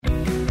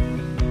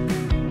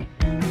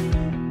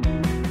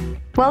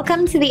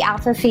Welcome to the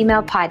Alpha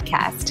Female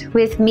Podcast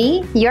with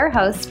me, your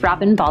host,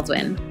 Robin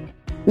Baldwin.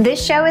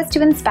 This show is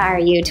to inspire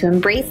you to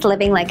embrace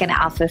living like an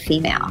alpha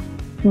female.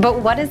 But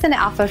what is an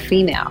alpha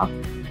female?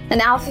 An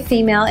alpha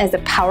female is a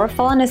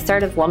powerful and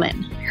assertive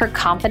woman. Her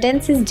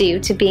confidence is due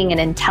to being an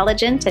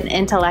intelligent and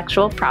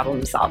intellectual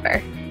problem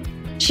solver.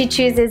 She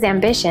chooses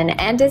ambition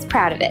and is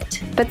proud of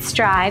it, but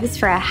strives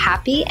for a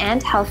happy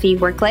and healthy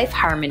work-life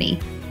harmony.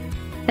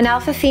 An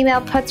alpha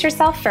female puts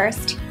herself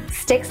first,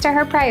 sticks to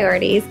her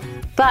priorities,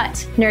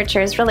 but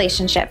nurtures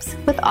relationships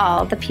with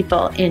all the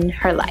people in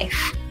her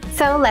life.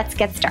 So let's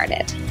get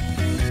started.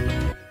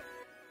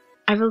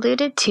 I've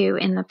alluded to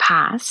in the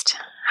past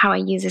how I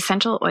use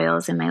essential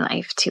oils in my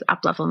life to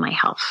uplevel my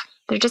health.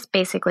 They're just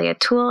basically a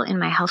tool in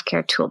my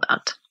healthcare tool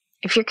belt.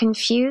 If you're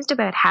confused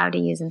about how to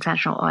use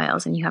essential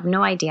oils and you have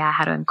no idea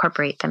how to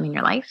incorporate them in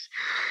your life,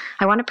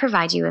 I want to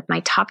provide you with my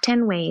top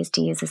 10 ways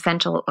to use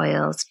essential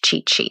oils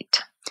cheat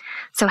sheet.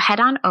 So head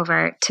on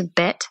over to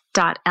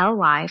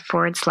bit.ly/oil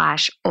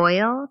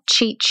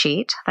cheat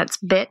sheet. That's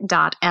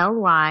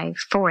bit.ly/oil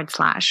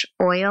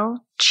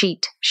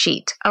cheat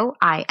sheet.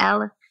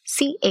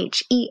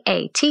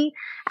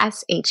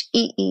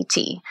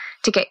 OILCHEATSHEET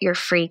to get your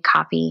free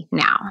copy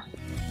now.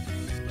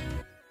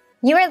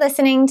 You are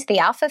listening to the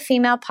Alpha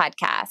Female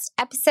Podcast,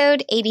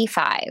 episode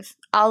 85.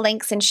 All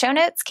links and show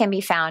notes can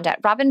be found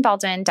at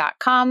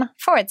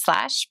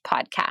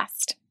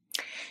robinbaldwin.com/podcast.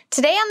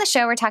 Today on the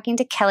show, we're talking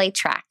to Kelly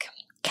Trach.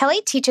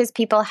 Kelly teaches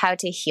people how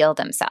to heal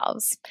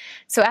themselves.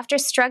 So after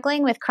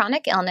struggling with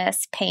chronic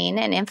illness, pain,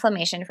 and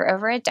inflammation for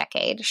over a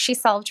decade, she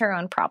solved her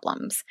own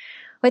problems.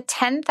 With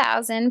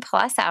 10,000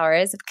 plus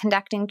hours of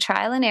conducting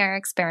trial and error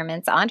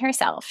experiments on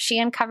herself, she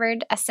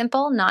uncovered a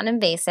simple,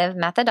 non-invasive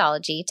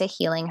methodology to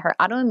healing her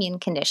autoimmune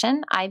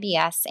condition,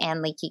 IBS,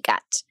 and leaky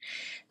gut.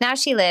 Now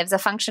she lives a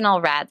functional,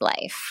 rad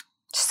life.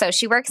 So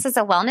she works as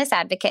a wellness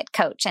advocate,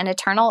 coach, and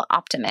eternal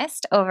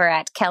optimist over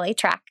at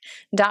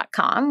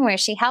kellytrach.com, where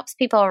she helps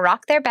people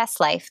rock their best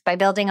life by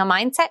building a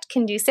mindset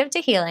conducive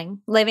to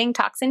healing, living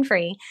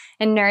toxin-free,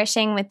 and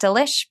nourishing with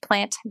delish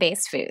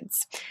plant-based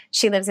foods.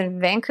 She lives in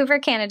Vancouver,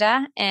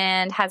 Canada,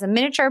 and has a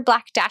miniature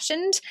black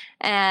dachshund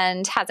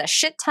and has a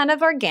shit ton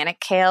of organic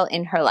kale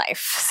in her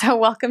life. So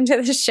welcome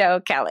to the show,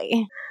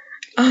 Kelly.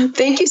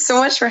 Thank you so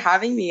much for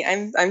having me.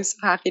 I'm so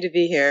happy to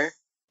be here.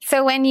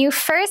 So when you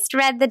first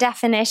read the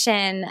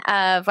definition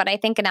of what I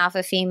think an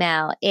alpha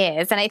female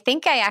is, and I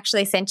think I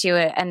actually sent you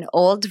an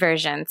old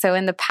version. So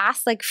in the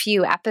past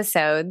few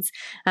episodes,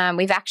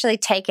 we've actually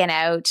taken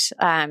out,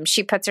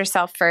 she puts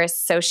herself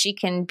first so she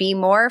can be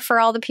more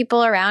for all the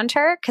people around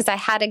her. Because I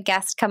had a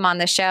guest come on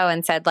the show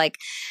and said,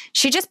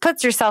 she just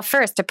puts herself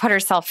first to put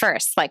herself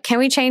first. Can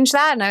we change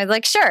that? And I was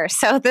like, sure.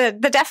 So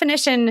the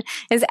definition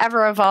is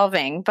ever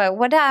evolving. But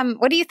what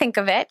do you think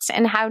of it?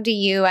 And how do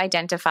you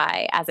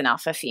identify as an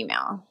alpha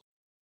female?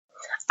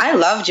 I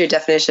loved your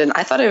definition.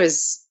 I thought it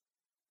was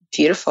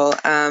beautiful.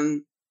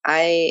 I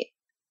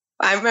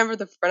remember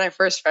when I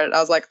first read it, I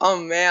was like,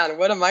 oh man,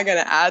 what am I going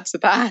to add to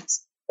that?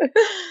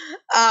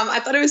 I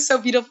thought it was so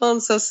beautiful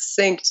and so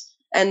succinct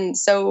and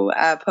so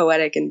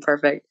poetic and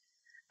perfect.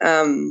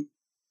 But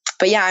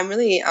yeah,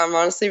 I'm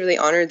honestly really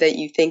honored that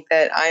you think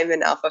that I'm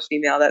an alpha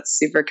female. That's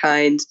super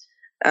kind.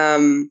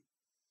 I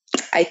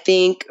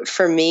think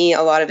for me,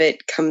 a lot of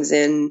it comes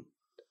in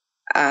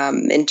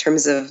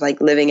terms of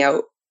living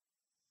out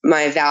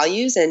my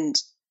values and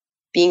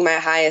being my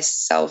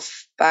highest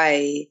self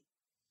by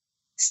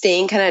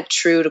staying kind of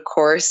true to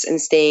course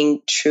and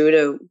staying true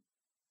to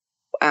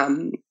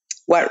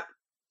what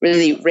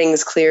really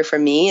rings clear for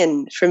me.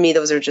 And for me,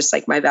 those are just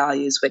my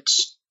values,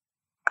 which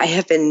I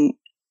have been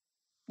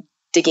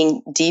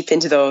digging deep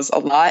into those a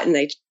lot. And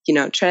I,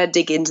 try to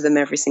dig into them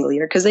every single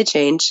year because they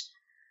change.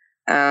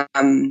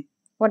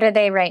 What are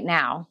they right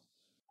now?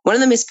 One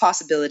of them is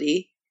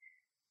possibility,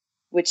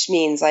 which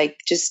means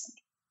just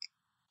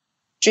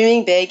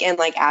dreaming big and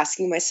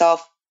asking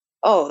myself,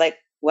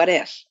 what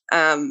if?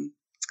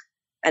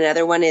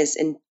 Another one is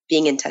in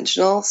being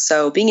intentional.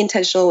 So being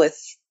intentional with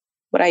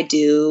what I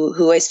do,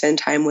 who I spend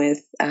time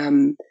with,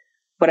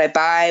 what I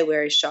buy,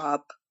 where I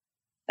shop,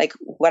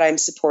 what I'm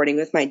supporting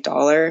with my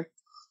dollar.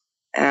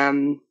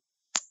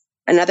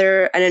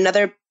 Another, I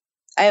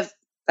have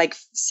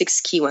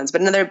 6 key ones,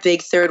 but another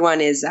big third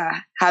one is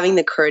having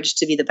the courage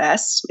to be the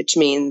best, which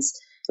means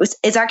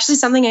it's actually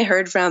something I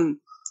heard from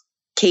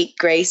Kate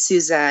Grace,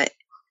 who's a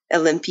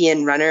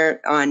Olympian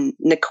runner on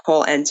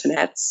Nicole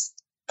Antoinette's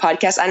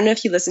podcast. I don't know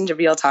if you listen to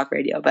Real Talk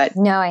Radio, but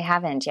no, I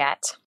haven't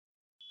yet.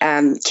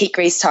 Kate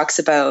Grace talks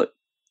about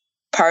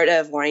part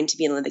of wanting to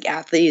be an Olympic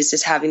athlete is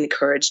just having the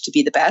courage to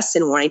be the best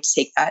and wanting to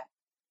take that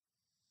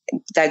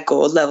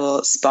gold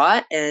level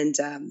spot. And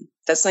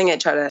that's something I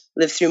try to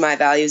live through my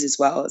values as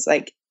well. It's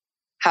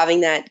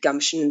having that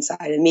gumption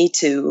inside of me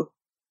to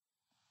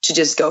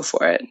just go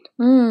for it.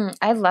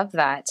 I love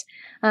that.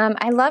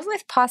 I love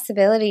with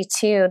possibility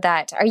too,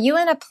 that are you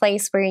in a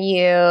place where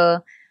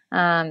you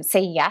say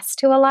yes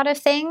to a lot of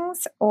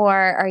things, or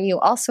are you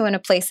also in a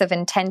place of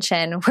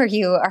intention where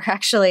you are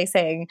actually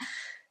saying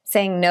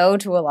saying no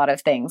to a lot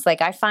of things.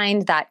 Like I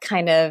find that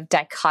kind of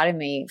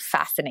dichotomy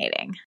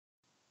fascinating.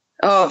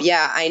 Oh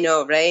yeah, I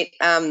know, right?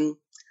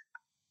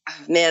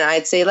 Man,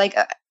 I'd say like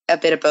a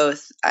bit of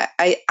both.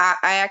 I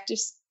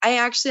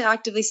actually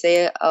actively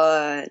say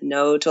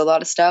no to a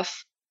lot of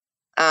stuff.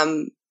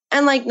 And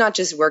like not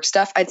just work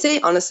stuff. I'd say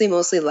honestly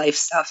mostly life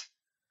stuff,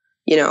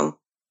 you know.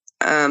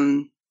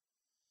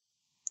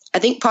 I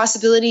think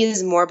possibility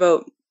is more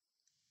about,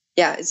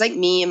 yeah, it's like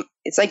me.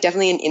 It's like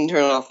definitely an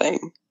internal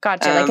thing.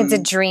 Gotcha. Like it's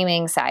a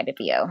dreaming side of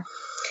you.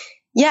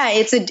 Yeah,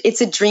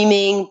 it's a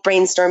dreaming,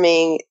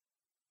 brainstorming,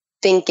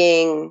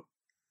 thinking.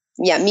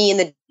 Yeah, me in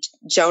the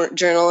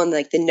journal and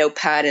like the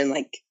notepad and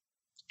like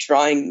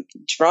drawing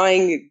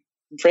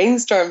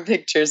brainstorm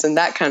pictures and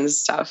that kind of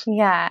stuff.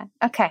 Yeah.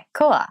 Okay,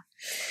 cool.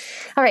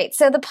 All right.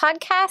 So the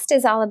podcast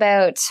is all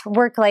about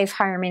work-life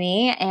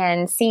harmony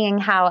and seeing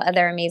how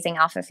other amazing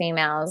alpha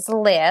females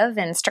live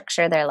and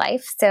structure their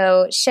life.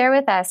 So share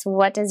with us,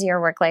 what does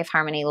your work-life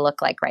harmony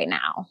look like right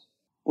now?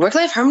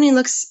 Work-life harmony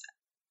looks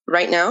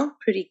right now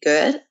pretty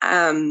good.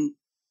 I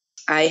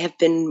have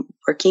been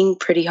working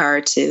pretty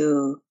hard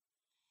to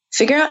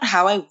figure out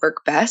how I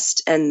work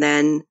best and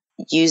then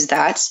use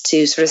that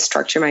to sort of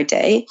structure my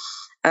day.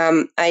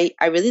 I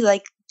really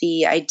like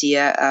the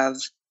idea of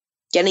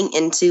getting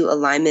into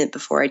alignment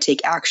before I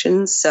take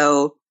action.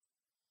 So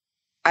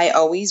I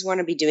always want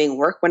to be doing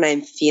work when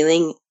I'm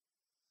feeling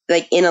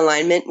like in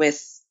alignment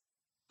with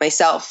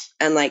myself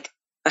and like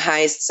my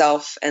highest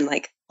self and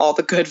like all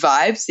the good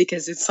vibes,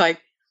 because it's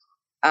like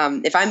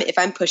if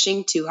I'm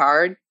pushing too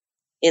hard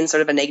in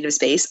sort of a negative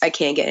space, I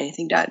can't get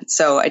anything done.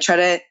 So I try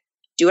to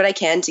do what I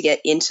can to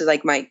get into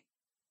like my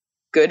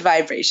good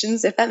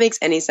vibrations, if that makes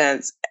any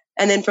sense.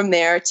 And then from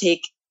there,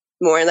 take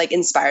more like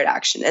inspired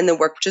action, and the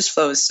work just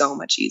flows so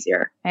much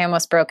easier. I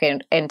almost broke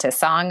into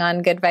song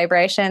on good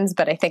vibrations,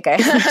 but I think I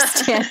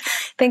understand.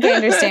 I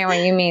understand what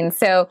you mean.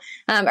 So,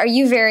 are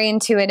you very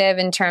intuitive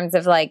in terms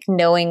of like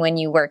knowing when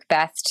you work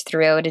best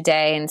throughout a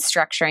day and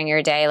structuring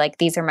your day? Like,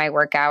 these are my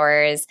work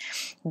hours.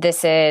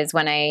 This is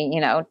when I,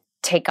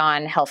 take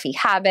on healthy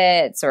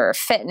habits or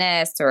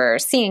fitness or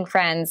seeing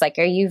friends. Like,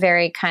 are you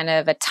very kind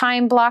of a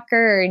time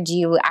blocker, or do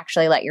you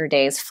actually let your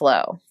days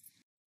flow?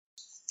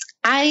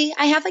 I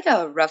have like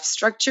a rough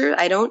structure.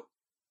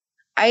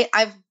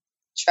 I've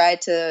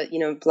tried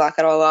to, block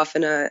it all off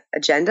in a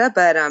agenda,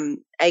 but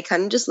I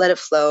kind of just let it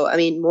flow. I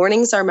mean,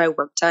 mornings are my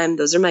work time.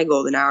 Those are my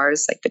golden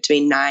hours, like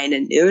between 9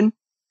 and noon.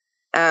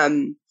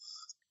 And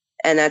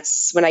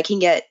that's when I can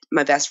get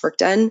my best work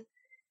done.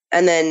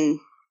 And then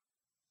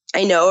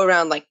I know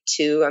around like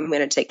 2, I'm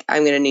going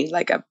to need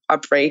like a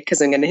break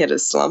because I'm going to hit a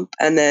slump.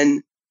 And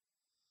then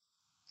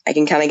I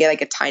can kind of get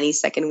like a tiny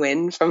second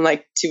win from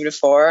like 2 to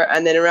 4.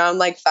 And then around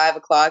like 5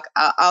 o'clock,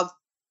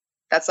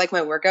 that's like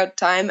my workout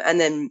time. And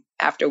then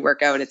after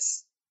workout,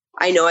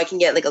 I know I can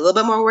get like a little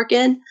bit more work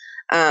in,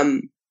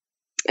 and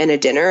a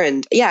dinner.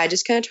 And yeah, I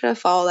just kind of try to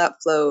follow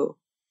that flow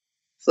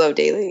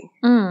daily.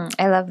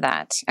 I love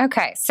that.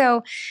 Okay.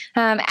 So,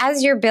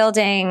 as you're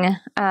building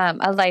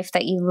a life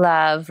that you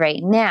love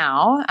right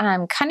now,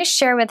 kind of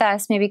share with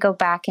us, maybe go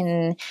back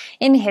in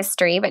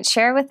history, but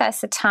share with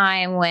us a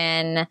time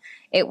when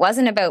it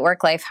wasn't about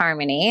work-life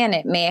harmony and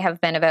it may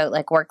have been about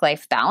like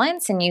work-life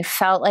balance and you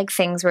felt like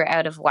things were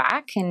out of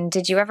whack. And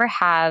did you ever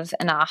have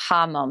an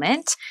aha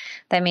moment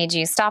that made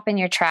you stop in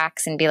your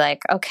tracks and be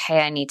like,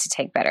 okay, I need to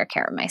take better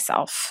care of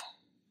myself?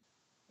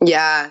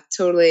 Yeah,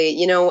 totally.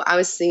 I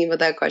was thinking about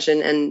that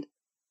question, and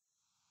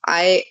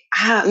I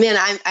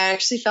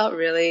actually felt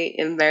really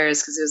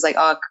embarrassed because it was like,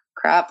 oh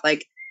crap,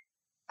 like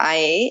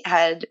I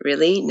had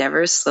really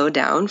never slowed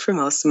down for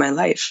most of my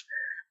life.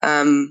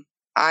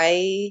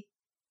 I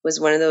was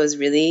one of those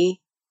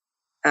really,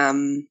 I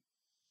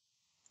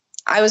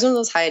was one of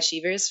those high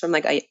achievers from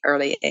like an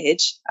early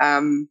age.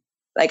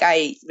 Like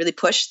I really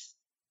pushed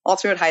all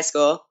throughout high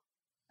school,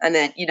 and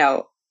then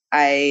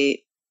I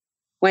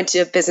went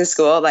to business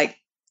school, like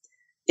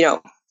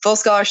full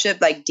scholarship,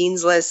 like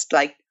dean's list,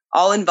 like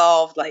all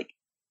involved, like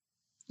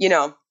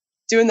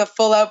doing the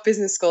full out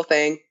business school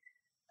thing.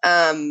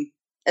 And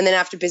then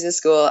after business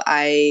school,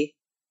 I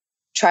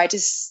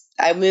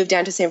moved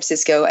down to San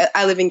Francisco.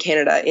 I live in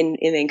Canada, in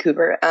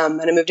Vancouver.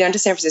 And I moved down to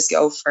San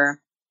Francisco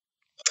for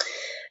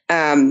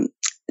the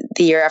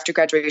year after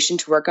graduation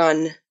to work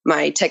on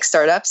my tech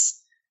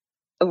startups,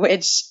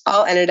 which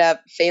all ended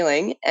up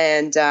failing.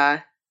 And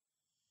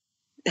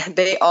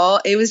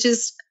it was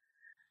just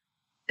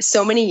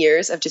so many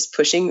years of just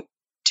pushing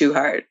too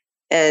hard,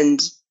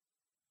 and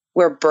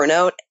where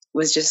burnout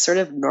was just sort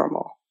of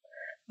normal.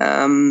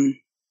 And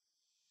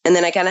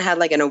then I kind of had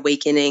like an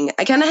awakening.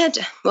 I kind of had,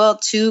 well,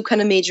 2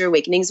 kind of major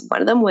awakenings.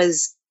 One of them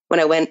was when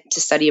I went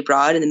to study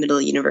abroad in the middle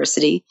of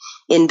university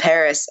in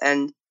Paris,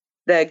 and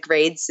the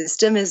grade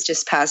system is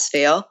just pass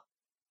fail.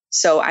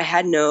 So I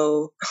had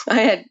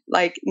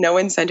like no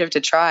incentive to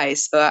try.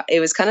 So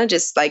it was kind of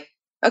just like,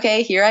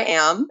 okay, here I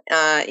am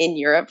in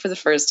Europe for the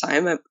first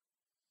time.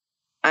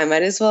 I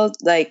might as well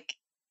like,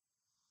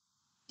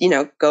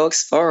 go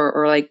explore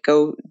or like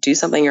go do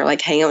something or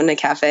like hang out in a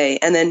cafe.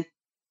 And then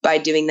by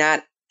doing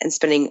that and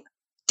spending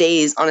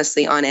days,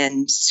 honestly, on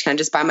end, kind of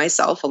just by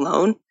myself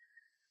alone,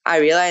 I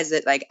realized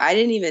that like I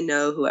didn't even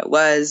know who I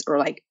was or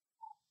like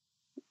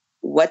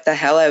what the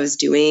hell I was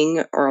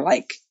doing, or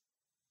like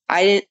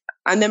I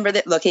remember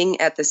that looking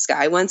at the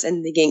sky once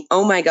and thinking,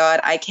 oh my God,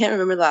 I can't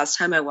remember the last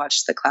time I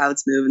watched the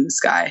clouds move in the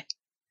sky.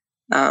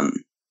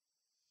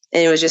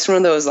 And it was just one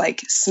of those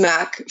like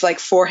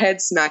forehead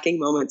smacking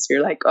moments where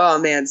you're like, oh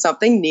man,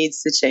 something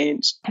needs to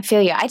change. I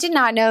feel you. I did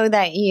not know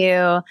that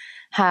you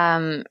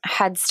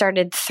had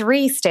started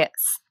three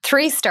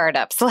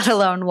startups, let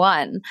alone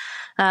one.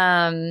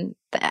 I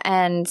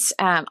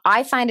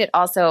find it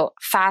also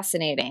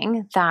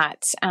fascinating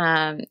that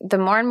the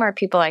more and more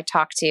people I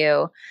talk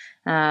to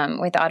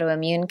with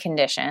autoimmune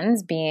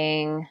conditions,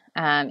 being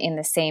in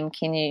the same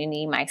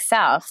community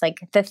myself, like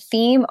the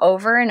theme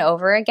over and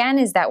over again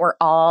is that we're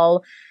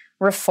all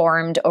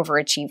reformed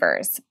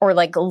overachievers, or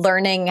like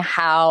learning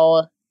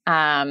how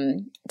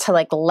to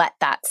like let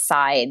that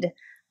side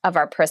of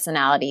our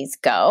personalities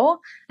go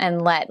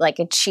and let like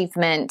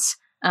achievement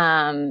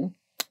and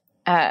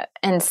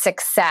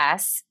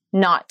success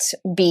not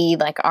be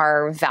like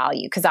our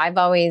value. Because I've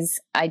always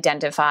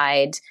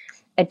identified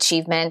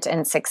achievement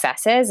and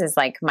successes is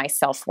like my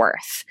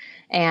self-worth.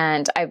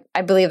 And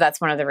I believe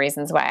that's one of the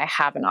reasons why I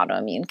have an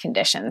autoimmune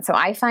condition. So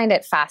I find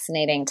it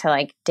fascinating to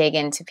like dig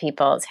into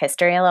people's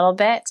history a little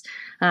bit.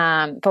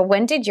 But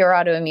when did your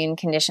autoimmune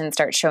condition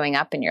start showing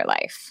up in your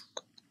life?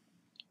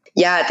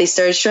 Yeah, they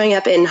started showing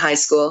up in high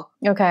school.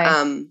 Okay.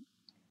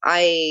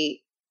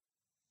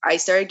 I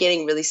started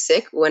getting really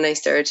sick when I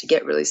started to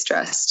get really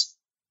stressed.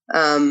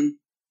 And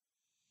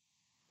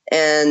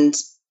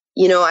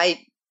you know,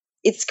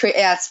 it's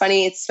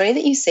funny. It's funny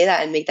that you say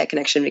that and make that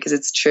connection, because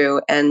it's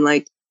true. And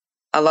like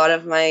a lot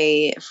of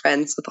my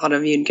friends with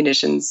autoimmune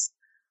conditions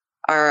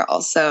are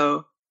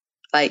also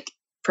like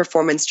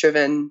performance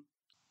driven.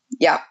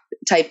 Yeah.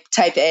 Type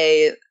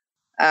A,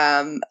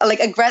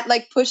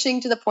 like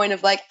pushing to the point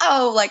of like,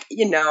 oh, like,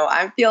 you know,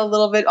 I feel a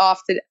little bit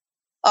off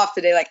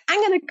today. Like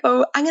I'm going to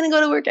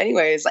go to work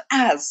anyways. Like,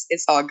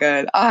 it's all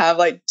good. I'll have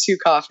like 2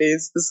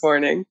 coffees this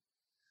morning.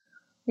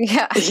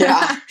 Yeah.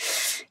 Yeah.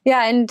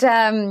 Yeah.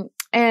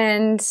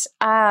 And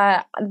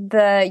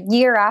the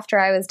year after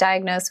I was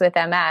diagnosed with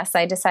MS,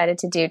 I decided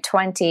to do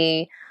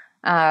 20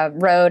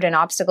 road and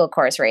obstacle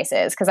course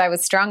races because I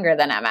was stronger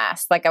than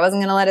MS. Like I wasn't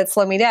going to let it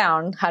slow me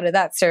down. How did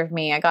that serve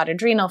me? I got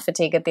adrenal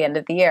fatigue at the end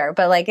of the year.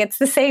 But like it's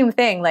the same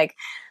thing. Like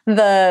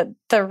the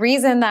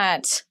reason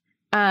that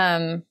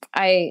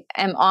I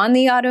am on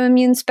the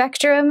autoimmune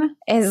spectrum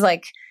is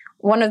like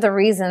one of the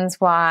reasons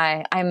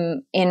why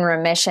I'm in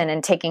remission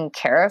and taking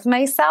care of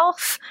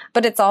myself.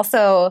 But it's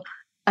also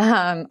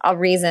a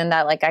reason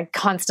that like I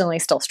constantly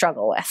still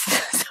struggle with.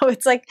 So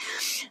it's like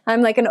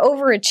I'm like an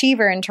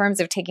overachiever in terms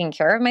of taking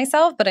care of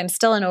myself, but I'm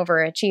still an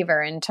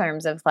overachiever in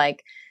terms of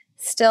like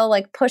still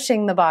like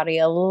pushing the body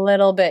a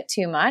little bit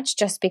too much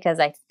just because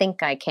I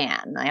think I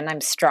can and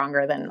I'm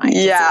stronger than my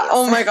disease.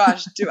 Oh my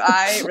gosh, do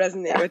I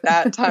resonate with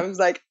that times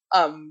like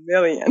a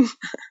million.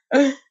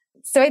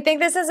 So I think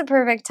this is a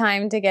perfect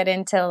time to get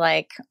into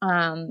like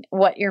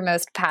what you're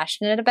most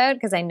passionate about,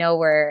 because I know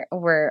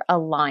we're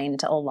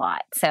aligned a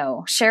lot.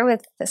 So share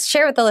with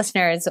the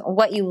listeners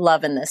what you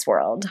love in this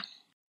world.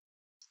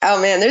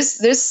 Oh man,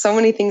 there's so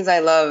many things I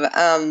love.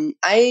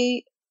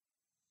 I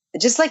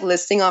just like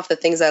listing off the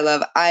things I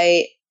love.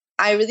 I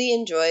really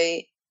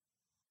enjoy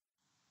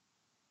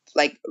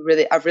like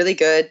a really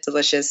good,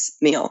 delicious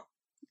meal.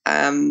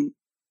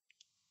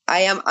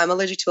 I'm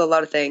allergic to a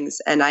lot of things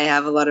and I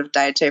have a lot of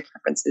dietary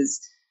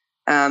preferences.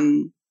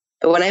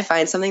 But when I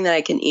find something that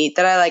I can eat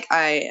that I like,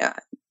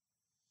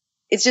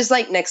 it's just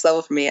like next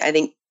level for me. I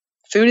think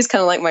food is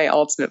kind of like my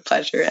ultimate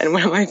pleasure and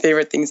one of my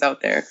favorite things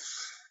out there.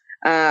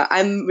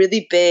 I'm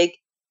really big.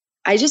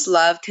 I just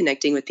love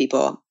connecting with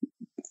people.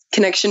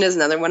 Connection is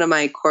another one of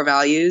my core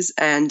values.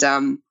 And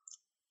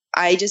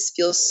I just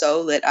feel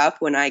so lit up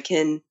when I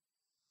can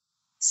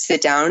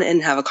sit down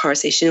and have a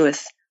conversation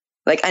with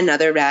like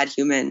another rad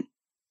human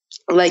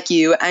like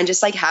you and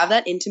just like have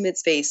that intimate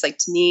space. Like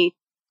to me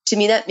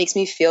that makes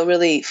me feel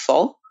really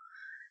full.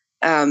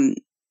 And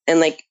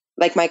like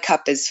my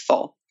cup is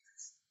full.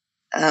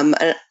 And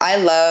I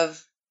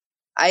love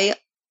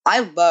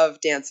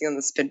dancing on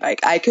the spin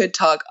bike. I could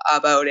talk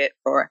about it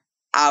for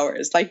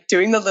hours. Like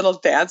doing the little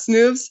dance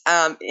moves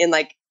in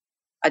like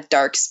a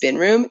dark spin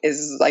room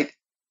is like,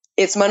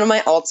 it's one of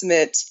my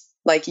ultimate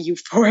like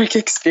euphoric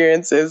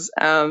experiences.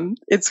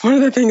 It's one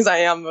of the things I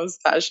am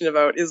most passionate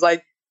about is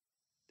like,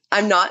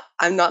 I'm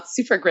not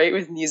super great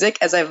with music,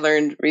 as I've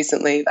learned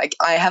recently. Like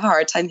I have a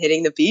hard time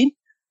hitting the beat,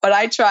 but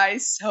I try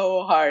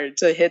so hard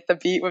to hit the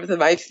beat with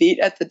my feet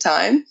at the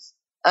time.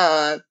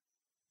 I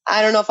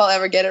don't know if I'll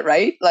ever get it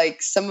right.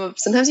 Like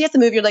sometimes you have to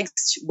move your legs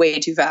way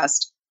too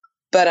fast,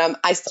 but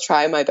I still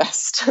try my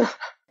best.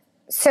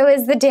 So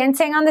is the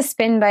dancing on the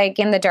spin bike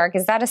in the dark,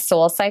 is that a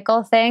Soul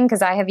Cycle thing?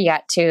 Because I have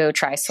yet to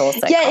try Soul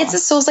Cycle. Yeah, it's a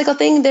Soul Cycle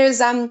thing.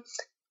 There's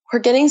we're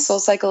getting Soul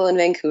Cycle in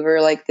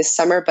Vancouver like this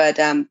summer, but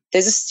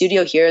there's a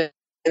studio here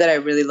that I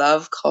really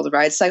love called the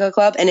Ride Cycle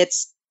Club, and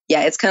it's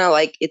kind of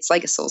like it's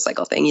like a Soul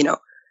Cycle thing, you know,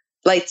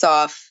 lights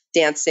off,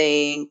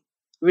 dancing,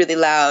 really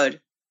loud,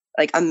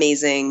 like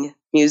amazing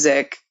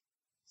music.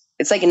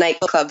 It's like a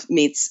nightclub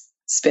meets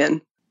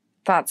spin.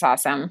 That's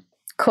awesome.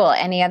 Cool.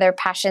 Any other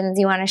passions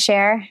you want to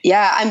share?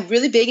 Yeah, I'm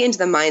really big into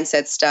the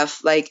mindset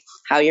stuff, like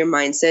how your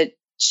mindset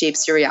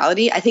shapes your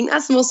reality. I think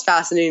that's the most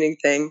fascinating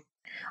thing.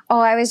 Oh,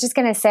 I was just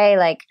going to say,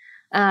 like,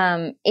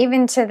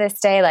 even to this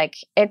day, like,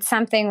 it's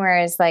something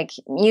whereas like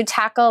you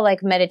tackle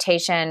like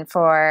meditation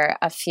for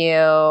a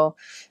few,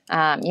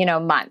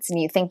 months,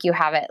 and you think you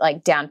have it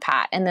like down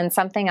pat, and then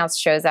something else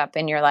shows up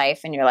in your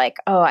life and you're like,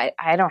 oh,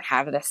 I don't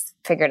have this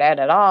figured out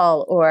at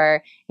all.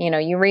 Or,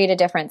 you read a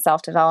different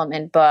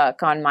self-development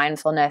book on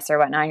mindfulness or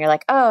whatnot, and you're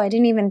like, oh, I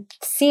didn't even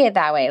see it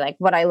that way. Like,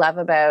 what I love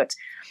about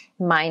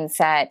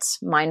mindset,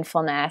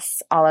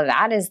 mindfulness, all of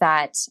that is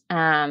that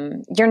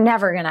you're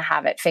never going to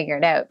have it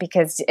figured out,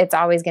 because it's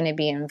always going to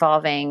be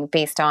evolving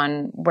based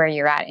on where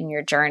you're at in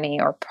your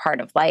journey or part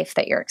of life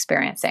that you're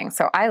experiencing.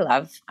 So I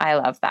love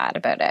that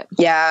about it.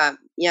 Yeah,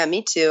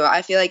 me too.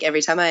 I feel like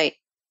every time I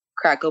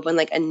crack open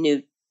like a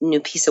new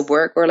piece of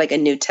work or like a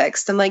new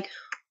text, I'm like,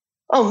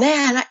 oh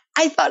man,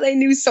 I thought I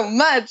knew so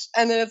much,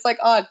 and then it's like,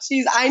 oh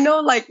geez, I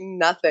know like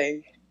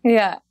nothing.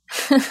 Yeah.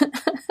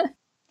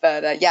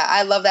 But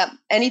I love that.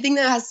 Anything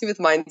that has to do with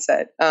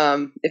mindset.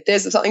 If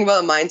there's something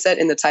about a mindset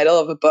in the title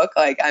of a book,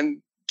 like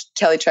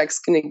Kelly Trach's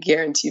going to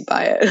guarantee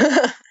buy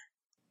it.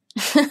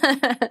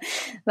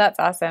 That's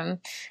awesome.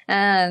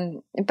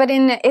 But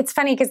it's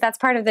funny because that's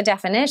part of the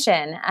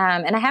definition.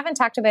 And I haven't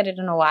talked about it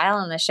in a while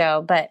on the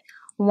show, but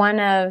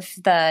one of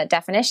the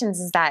definitions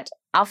is that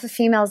alpha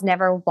females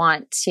never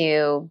want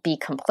to be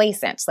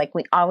complacent. Like,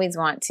 we always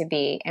want to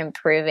be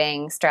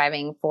improving,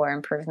 striving for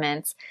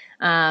improvements.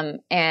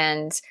 And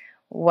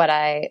what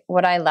I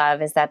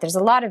love is that there's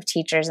a lot of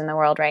teachers in the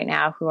world right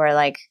now who are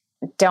like,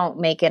 don't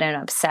make it an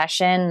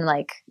obsession,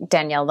 like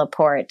Danielle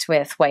Laporte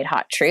with White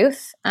Hot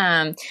Truth.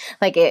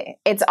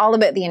 It's all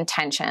about the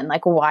intention.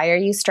 Like, why are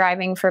you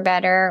striving for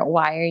better?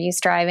 Why are you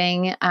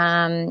striving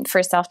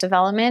for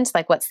self-development?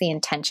 Like, what's the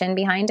intention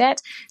behind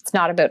it? It's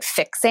not about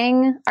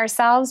fixing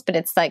ourselves, but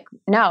it's like,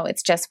 no,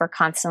 it's just we're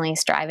constantly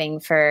striving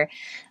for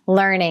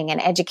learning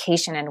and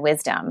education and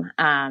wisdom.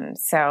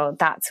 So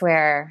that's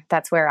where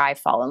I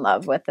fall in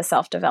love with the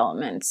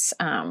self-development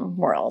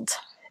world.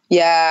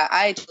 Yeah,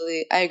 I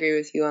agree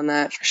with you on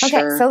that for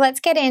sure. Okay, so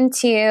let's get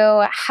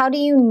into, how do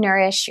you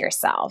nourish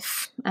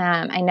yourself?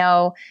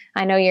 I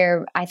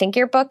think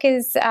your book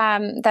is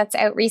that's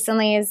out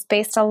recently is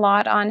based a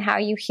lot on how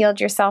you healed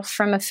yourself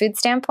from a food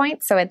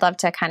standpoint. So I'd love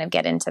to kind of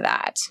get into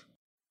that.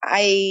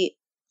 I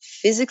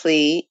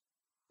physically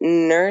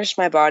nourish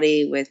my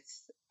body with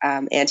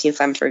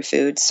anti-inflammatory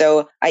food.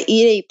 So I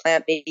eat a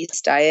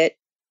plant-based diet.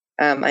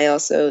 I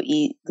also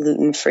eat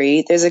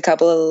gluten-free. There's a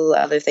couple of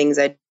other things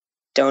I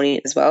don't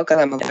eat as well because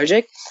I'm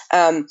allergic.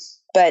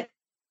 But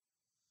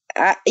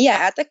at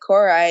the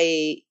core,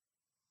 I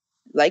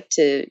like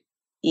to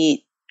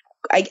eat,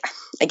 I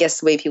guess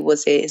the way people would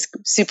say it is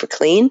super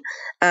clean.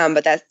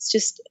 But that's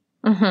just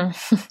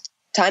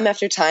time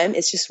after time.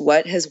 It's just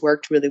what has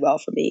worked really well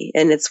for me.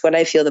 And it's what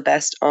I feel the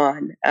best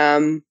on.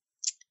 I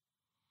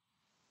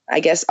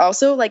guess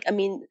also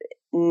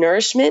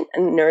nourishment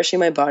and nourishing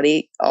my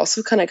body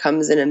also kind of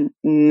comes in a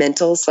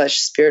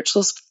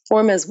mental/spiritual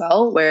form as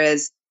well.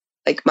 Whereas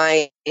like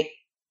my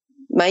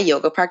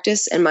yoga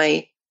practice and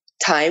my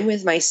time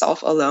with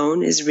myself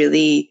alone is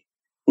really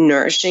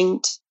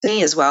nourishing to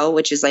me as well,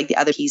 which is like the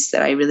other piece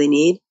that I really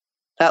need.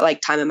 That like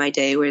time in my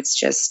day where it's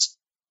just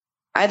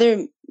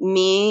either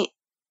me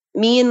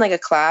in like a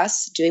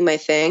class doing my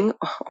thing,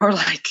 or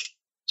like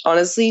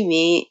honestly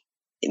me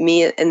in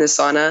the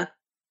sauna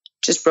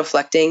just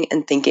reflecting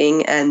and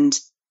thinking and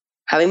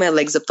having my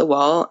legs up the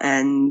wall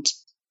and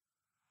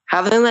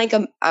having like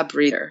a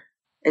breather.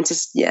 And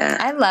just, yeah.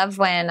 I love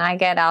when I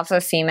get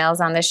alpha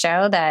females on the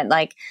show that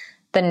like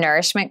the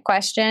nourishment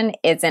question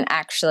isn't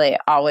actually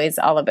always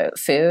all about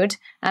food.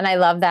 And I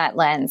love that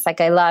lens. Like,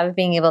 I love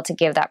being able to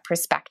give that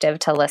perspective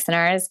to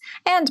listeners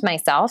and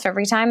myself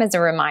every time as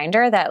a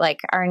reminder that like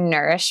our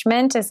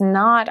nourishment is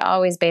not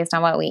always based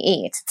on what we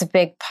eat. It's a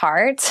big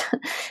part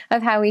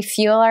of how we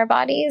fuel our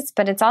bodies,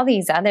 but it's all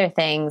these other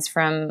things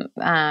from,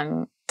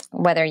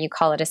 whether you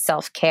call it a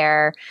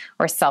self-care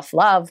or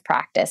self-love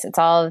practice. It's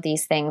all of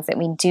these things that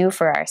we do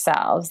for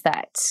ourselves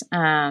that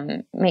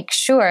make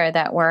sure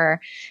that we're,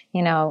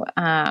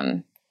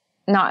 I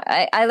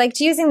liked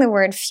using the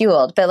word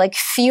fueled, but like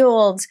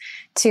fueled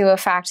to a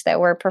fact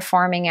that we're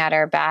performing at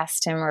our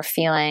best and we're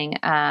feeling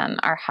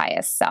our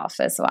highest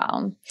self as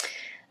well.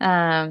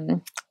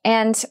 And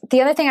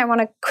the other thing I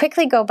want to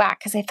quickly go back,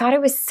 because I thought it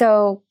was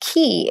so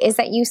key, is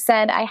that you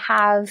said I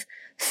have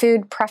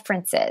food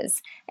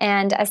preferences.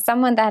 And as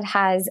someone that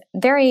has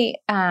very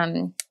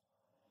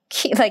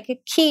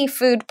key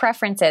food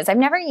preferences, I've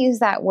never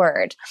used that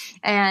word.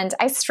 And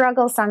I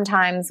struggle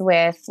sometimes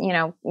with,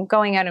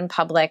 going out in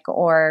public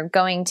or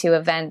going to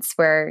events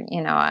where,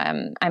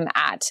 I'm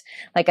at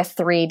like a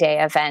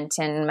 3-day event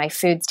and my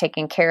food's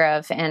taken care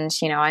of. And,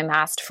 I'm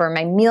asked for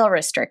my meal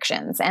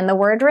restrictions. And the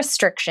word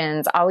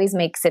restrictions always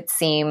makes it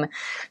seem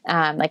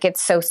like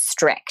it's so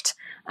strict.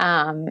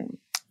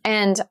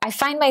 And I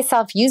find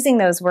myself using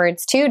those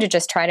words too to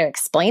just try to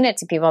explain it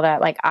to people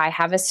that like I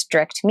have a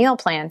strict meal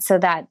plan so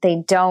that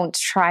they don't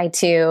try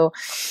to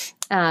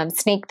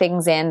sneak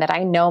things in that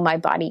I know my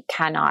body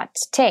cannot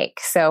take.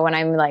 So when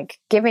I'm like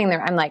giving them,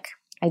 I'm like,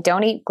 I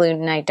don't eat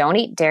gluten, I don't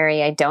eat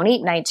dairy, I don't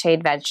eat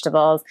nightshade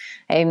vegetables.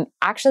 I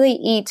actually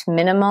eat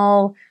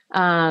minimal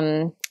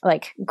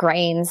like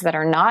grains that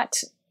are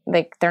not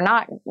like they're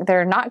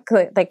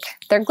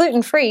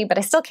gluten free, but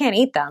I still can't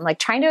eat them. Like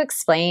try to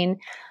explain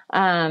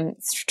that,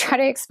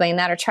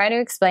 or try to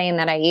explain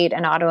that I eat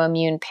an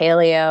autoimmune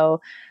paleo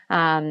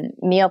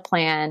meal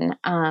plan,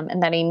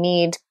 and that I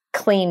need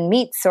clean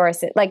meat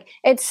sources. Like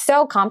it's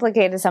so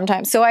complicated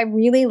sometimes. So I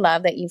really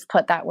love that you've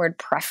put that word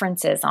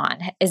preferences on.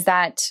 Is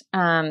that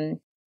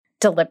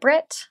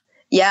deliberate?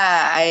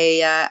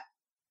 Yeah,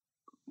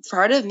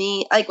 part of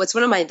me, like what's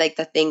one of my, like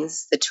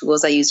the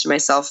tools I use for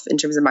myself in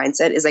terms of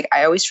mindset is like,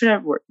 I always try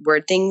to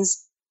word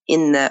things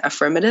in the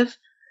affirmative.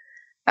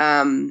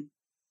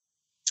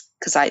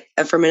 Cause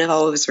affirmative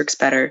always works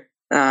better,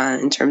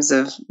 in terms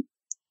of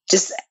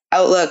just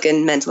outlook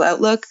and mental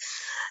outlook.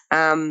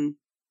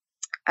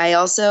 It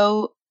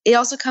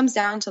also comes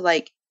down to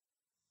like,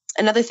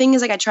 another thing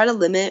is like, I try to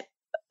limit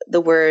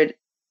the word,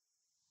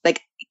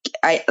 like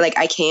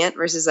I can't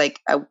versus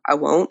like, I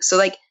won't. So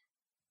like,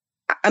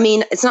 I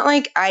mean, it's not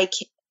like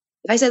if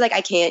I say like,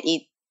 I can't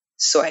eat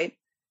soy,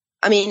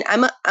 I mean,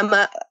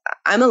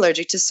 I'm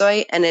allergic to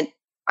soy, and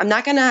I'm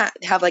not going to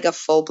have like a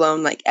full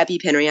blown like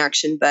EpiPen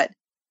reaction, but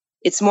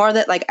it's more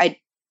that like,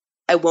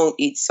 I won't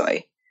eat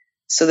soy.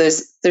 So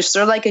there's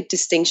sort of like a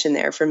distinction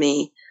there for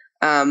me.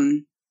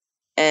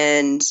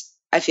 And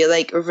I feel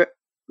like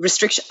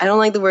restriction, I don't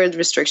like the word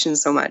restriction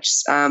so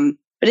much.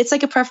 But it's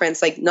like a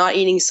preference, like not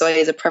eating soy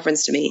is a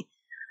preference to me.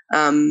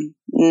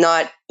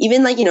 Not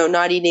even like,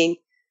 not eating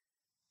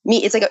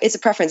meat. It's like, it's a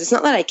preference. It's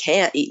not that I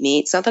can't eat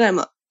meat. It's not that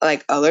I'm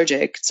like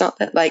allergic. It's not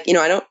that like,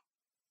 I don't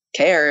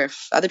care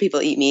if other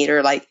people eat meat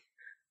or like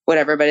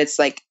whatever, but it's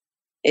like,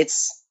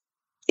 it's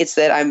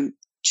that I'm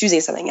choosing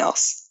something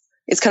else.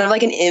 It's kind of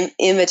like an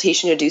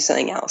invitation to do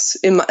something else.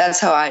 That's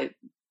how I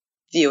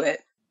view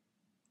it.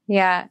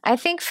 Yeah. I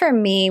think for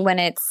me, when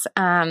it's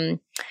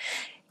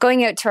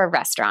going out to a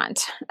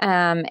restaurant,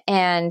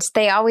 and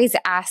they always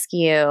ask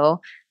you,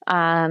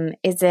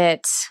 is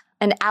it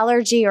an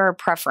allergy or a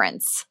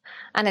preference?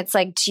 And it's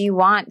like, do you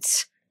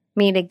want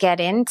me to get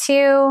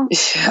into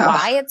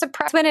why it's a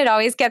preference? When it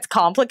always gets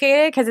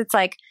complicated, because it's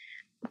like,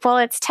 well,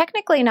 it's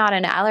technically not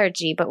an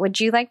allergy, but would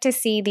you like to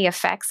see the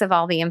effects of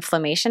all the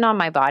inflammation on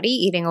my body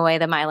eating away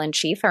the myelin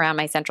sheath around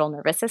my central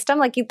nervous system?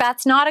 Like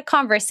that's not a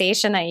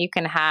conversation that you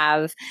can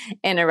have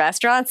in a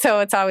restaurant.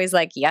 So it's always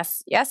like,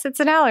 yes, it's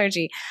an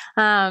allergy.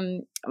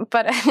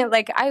 But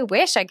like, I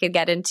wish I could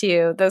get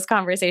into those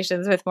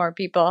conversations with more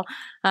people.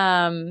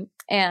 And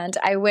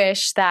I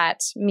wish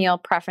that meal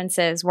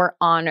preferences were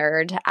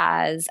honored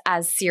as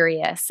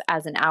serious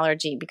as an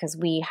allergy, because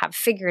we have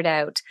figured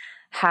out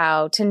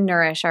how to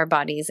nourish our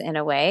bodies in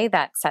a way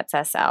that sets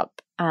us up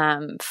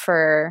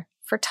for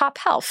top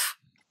health.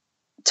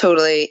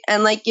 Totally.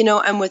 And like,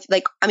 I'm with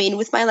like, I mean,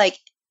 with my like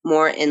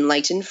more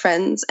enlightened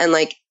friends and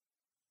like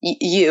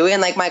you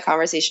and like my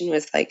conversation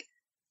with like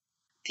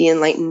the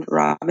enlightened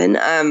Robin,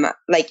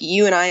 like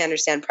you and I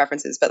understand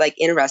preferences, but like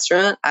in a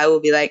restaurant, I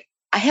will be like,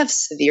 I have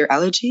severe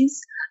allergies.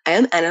 I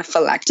am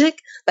anaphylactic.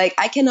 Like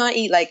I cannot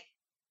eat like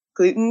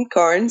gluten,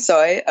 corn,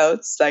 soy,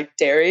 oats, like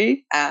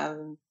dairy.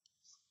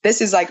 This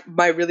is like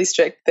my really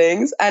strict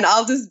things. And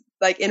I'll just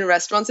like in a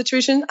restaurant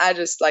situation, I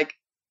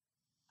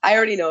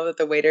already know that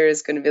the waiter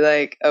is going to be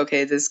like,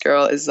 okay, this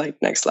girl is like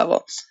next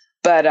level.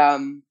 But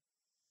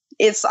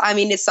it's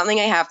something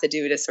I have to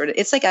do to sort of,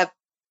 it's like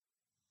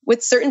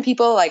with certain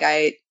people, like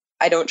I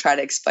don't try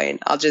to explain.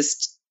 I'll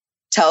just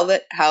tell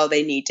that how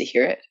they need to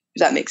hear it. If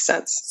that makes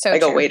sense. So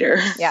like true. A waiter.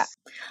 Yeah.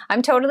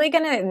 I'm totally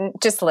going to,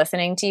 just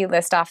listening to you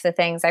list off the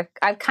things,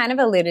 I've kind of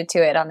alluded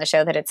to it on the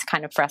show that it's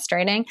kind of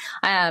frustrating,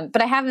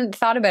 but I haven't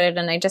thought about it.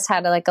 And I just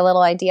had like a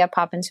little idea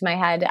pop into my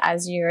head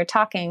as you were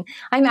talking.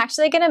 I'm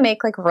actually going to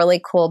make like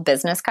really cool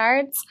business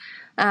cards.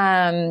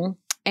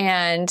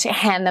 And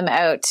hand them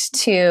out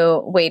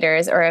to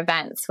waiters or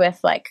events with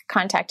like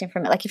contact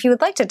information. Like if you would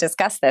like to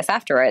discuss this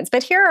afterwards,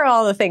 but here are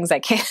all the things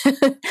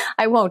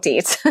I won't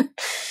eat.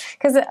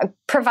 Because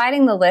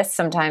providing the list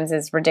sometimes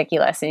is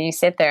ridiculous. And you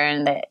sit there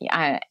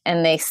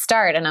and they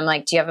start and I'm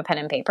like, do you have a pen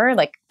and paper?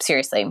 Like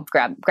seriously,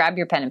 grab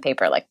your pen and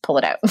paper, like pull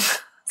it out.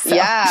 So,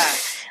 yeah.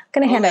 I'm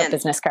going to hand out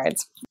business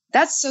cards.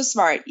 That's so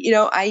smart.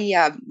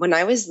 When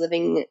I was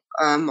living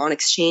on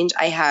exchange,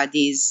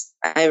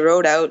 I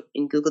wrote out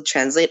in Google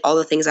Translate all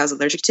the things I was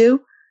allergic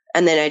to,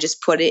 and then I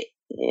just put it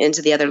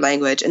into the other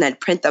language and I'd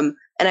print them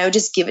and I would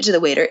just give it to the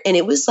waiter. And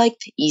it was like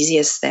the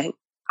easiest thing.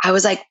 I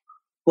was like,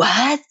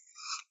 what?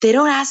 They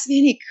don't ask me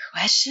any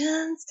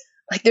questions?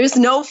 Like there's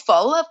no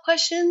follow-up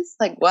questions?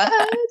 Like what?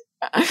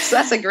 So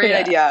that's a great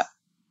idea.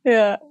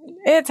 Yeah,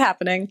 it's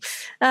happening.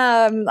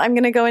 I'm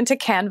going to go into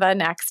Canva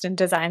next and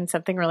design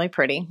something really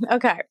pretty.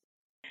 Okay.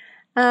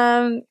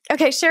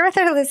 Okay, share with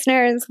our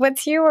listeners,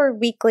 what's your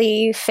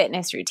weekly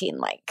fitness routine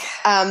like?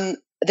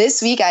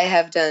 This week I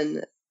have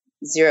done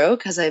 0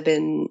 because I've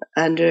been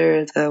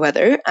under the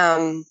weather.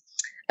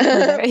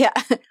 Yeah.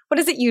 What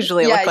does it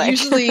usually look like?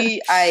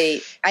 Usually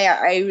I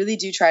really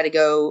do try to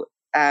go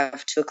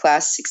to a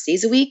class 6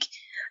 days a week.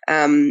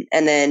 And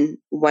then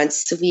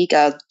once a week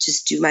I'll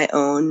just do my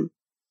own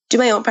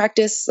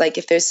practice. Like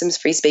if there's some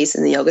free space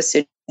in the yoga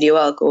studio,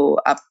 I'll go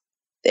up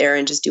there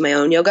and just do my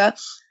own yoga.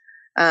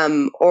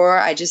 Or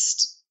I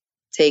just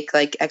take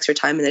like extra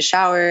time in the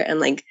shower and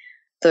like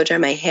blow dry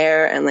my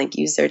hair and like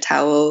use their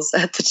towels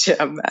at the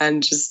gym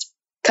and just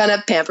kind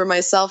of pamper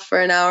myself for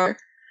an hour.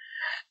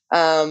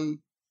 But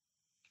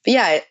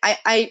yeah,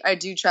 I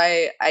do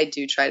try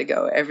to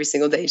go every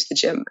single day to the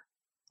gym.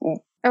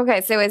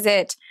 Okay, so is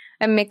it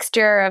a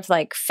mixture of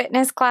like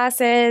fitness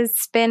classes,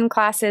 spin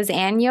classes,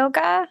 and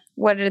yoga?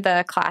 What are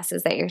the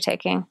classes that you're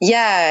taking?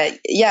 Yeah.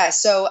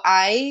 So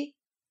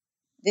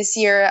this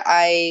year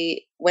I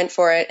went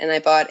for it and I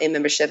bought a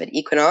membership at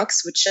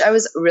Equinox, which I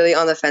was really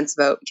on the fence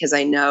about because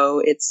I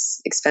know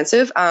it's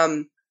expensive.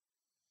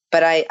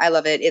 But I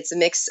love it. It's a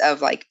mix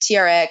of like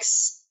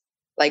TRX,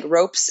 like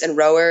ropes and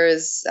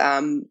rowers.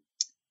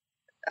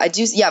 I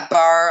do,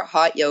 bar,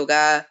 hot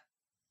yoga,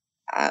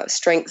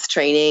 strength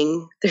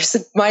training.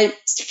 My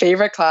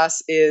favorite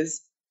class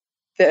is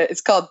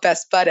it's called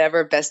Best Butt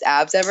Ever, Best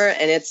Abs Ever.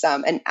 And it's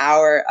an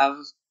hour of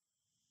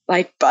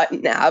like butt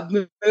and ab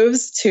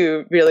moves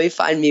to really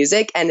find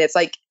music. And it's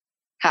like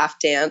half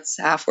dance,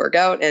 half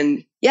workout.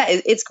 And yeah,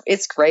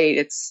 it's great.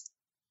 It's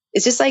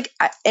just like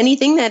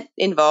anything that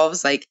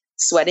involves like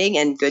sweating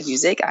and good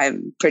music,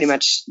 I'm pretty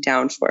much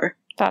down for.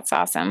 That's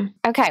awesome.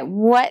 Okay.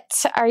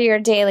 What are your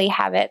daily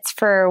habits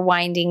for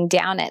winding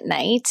down at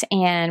night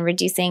and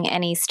reducing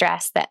any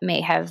stress that may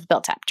have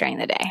built up during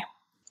the day?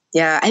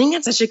 Yeah, I think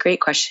that's such a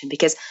great question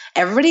because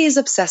everybody is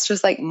obsessed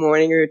with like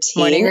morning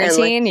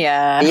routine.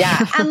 Yeah.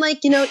 Yeah. And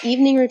like,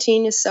 evening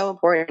routine is so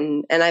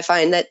important. And I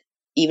find that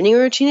evening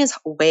routine is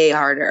way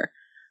harder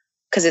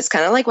because it's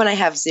kind of like when I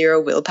have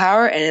 0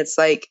 willpower and it's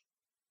like,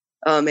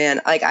 oh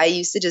man, like I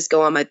used to just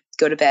go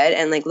to bed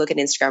and like look at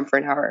Instagram for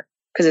an hour.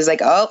 Because it's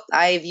like, oh,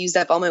 I've used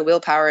up all my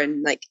willpower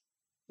and like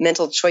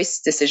mental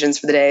choice decisions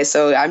for the day.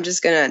 So I'm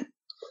just going to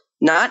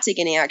not take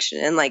any action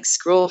and like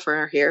scroll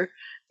for here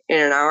in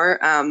an hour.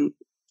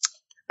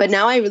 But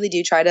now I really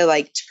do try to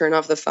like turn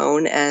off the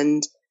phone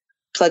and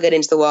plug it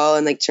into the wall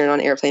and like turn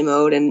on airplane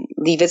mode and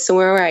leave it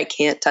somewhere where I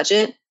can't touch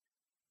it.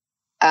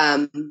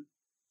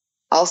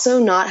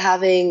 Also not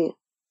having,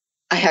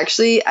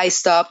 I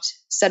stopped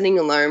setting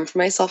an alarm for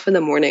myself in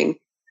the morning,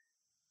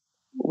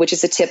 which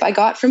is a tip I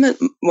got from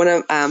one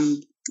of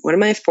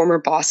my former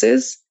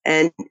bosses.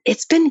 And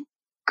it's been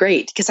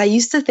great because I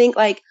used to think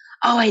like,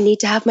 oh, I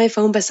need to have my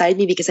phone beside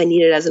me because I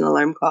need it as an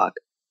alarm clock.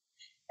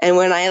 And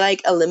when I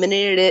like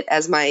eliminated it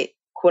as my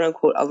quote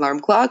unquote alarm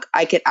clock,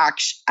 I could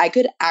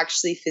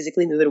actually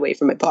physically move it away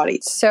from my body.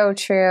 So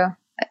true.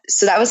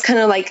 So that was kind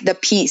of like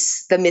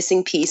the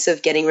missing piece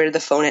of getting rid of the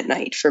phone at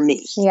night for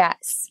me.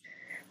 Yes.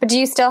 But do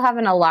you still have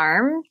an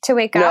alarm to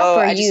wake up? No,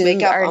 I just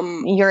wake up.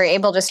 You're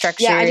able to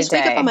structure your day? Yeah, I just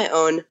wake up on my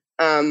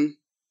own.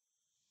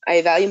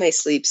 I value my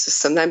sleep. So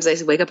sometimes I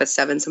wake up at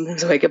 7,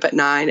 sometimes I wake up at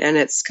 9, and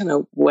it's kind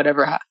of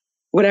whatever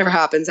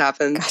happens.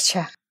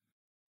 Gotcha.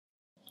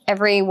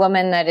 Every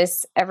woman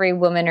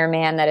or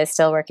man that is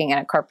still working in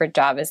a corporate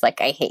job is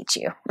like, I hate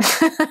you.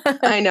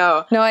 I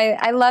know. No,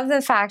 I love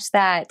the fact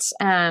that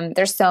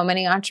there's so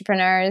many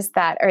entrepreneurs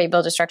that are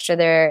able to structure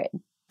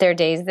their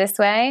days this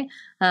way.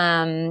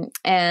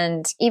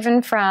 And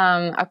even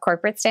from a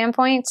corporate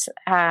standpoint,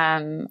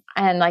 and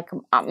like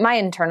my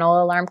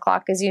internal alarm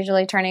clock is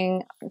usually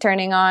turning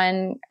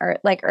on or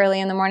like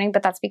early in the morning,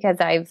 but that's because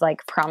I've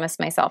like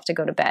promised myself to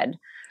go to bed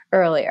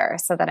earlier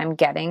so that I'm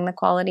getting the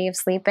quality of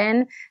sleep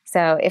in.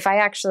 So if I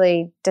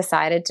actually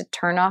decided to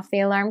turn off the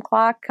alarm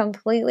clock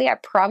completely, I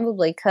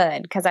probably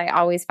could because I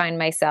always find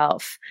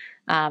myself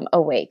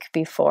awake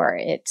before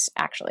it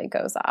actually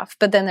goes off.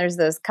 But then there's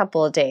those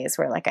couple of days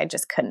where like I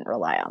just couldn't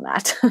rely on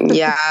that.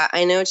 Yeah,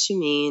 I know what you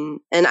mean.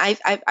 And I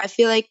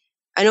feel like,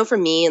 I know for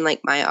me and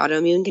like my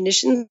autoimmune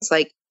conditions,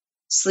 like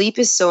sleep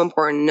is so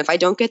important. If I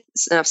don't get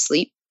enough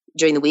sleep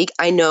during the week,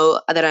 I know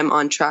that I'm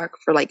on track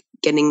for like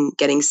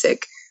getting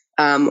sick.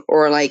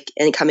 Or like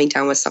and coming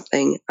down with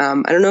something.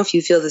 I don't know if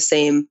you feel the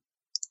same,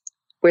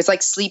 where it's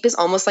like sleep is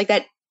almost like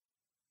that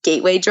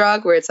gateway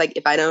drug where it's like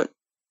if I don't,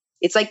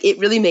 it's like it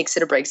really makes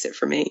it or breaks it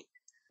for me.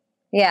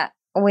 Yeah,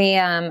 we we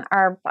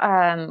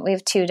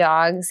have 2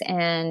 dogs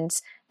and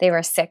they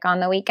were sick on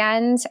the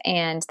weekend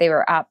and they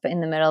were up in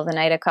the middle of the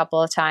night a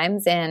couple of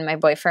times and my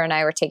boyfriend and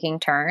I were taking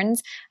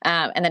turns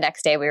and the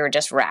next day we were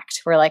just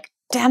wrecked. We're like,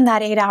 damn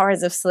that 8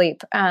 hours of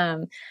sleep.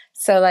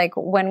 So like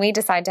when we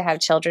decide to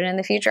have children in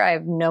the future, I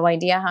have no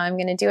idea how I'm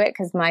going to do it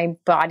because my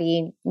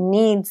body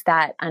needs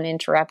that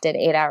uninterrupted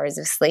 8 hours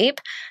of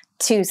sleep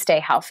to stay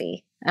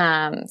healthy.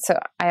 So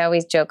I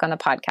always joke on the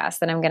podcast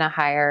that I'm going to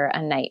hire a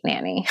night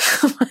nanny.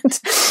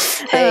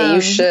 Hey,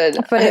 you should.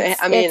 But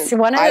it's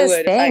one of those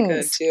things. If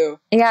I could too.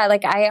 Yeah.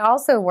 Like I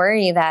also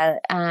worry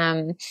that,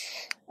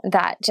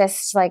 that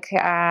just like,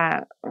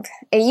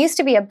 it used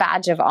to be a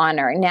badge of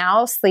honor.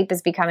 Now sleep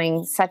is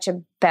becoming such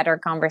a better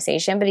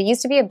conversation, but it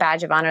used to be a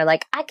badge of honor.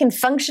 Like, I can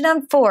function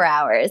on 4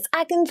 hours.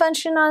 I can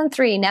function on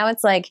 3. Now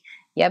it's like,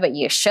 yeah, but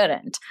you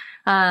shouldn't.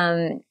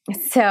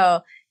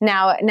 So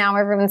now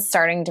everyone's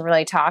starting to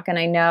really talk, and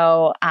I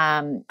know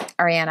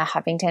Arianna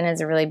Huffington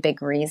is a really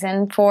big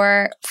reason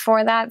for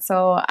that.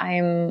 So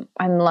I'm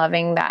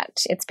loving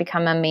that it's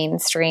become a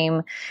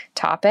mainstream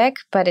topic.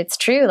 But it's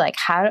true. Like,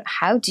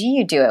 how do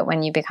you do it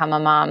when you become a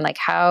mom? Like,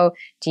 how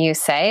do you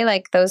say,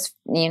 like, those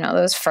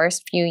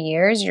first few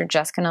years you're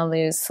just gonna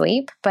lose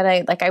sleep? But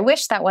I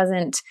wish that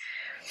wasn't.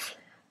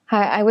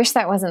 I wish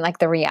that wasn't like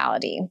the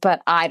reality,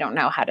 but I don't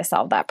know how to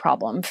solve that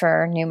problem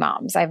for new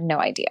moms. I have no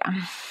idea.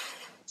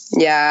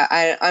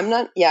 Yeah, I'm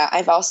not. Yeah,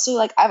 I've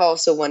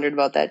also wondered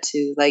about that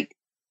too. Like,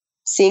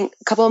 seeing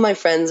a couple of my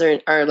friends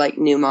are like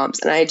new moms,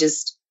 and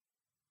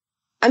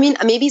I mean,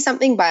 maybe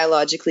something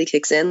biologically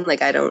kicks in.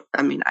 Like, I don't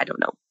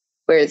know,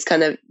 where it's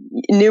kind of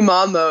new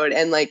mom mode,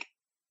 and like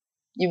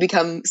you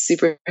become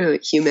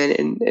superhuman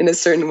in a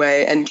certain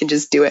way and can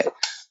just do it.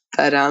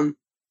 But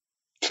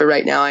for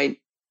right now, I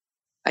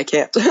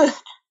can't.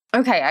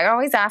 Okay, I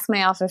always ask my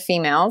alpha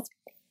females,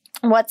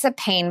 what's a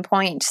pain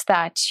point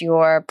that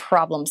you're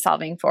problem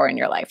solving for in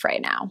your life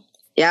right now?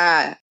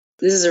 Yeah,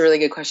 this is a really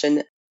good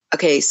question.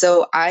 Okay,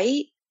 so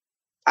I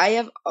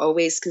have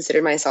always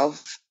considered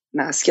myself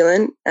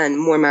masculine, and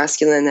more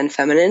masculine than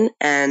feminine,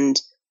 and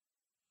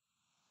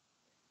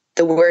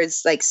the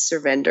words like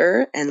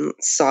surrender and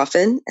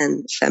soften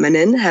and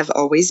feminine have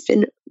always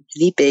been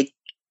really big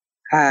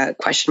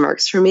question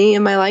marks for me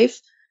in my life.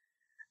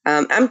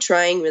 I'm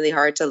trying really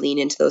hard to lean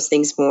into those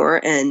things more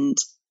and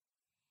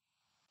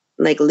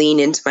like lean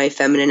into my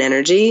feminine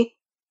energy.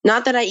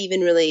 Not that I even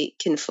really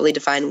can fully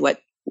define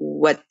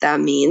what that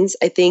means.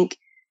 I think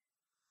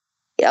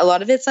a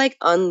lot of it's like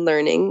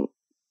unlearning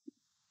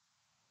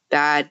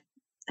bad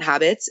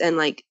habits and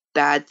like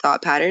bad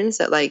thought patterns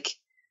that like,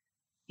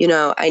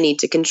 I need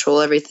to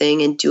control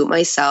everything and do it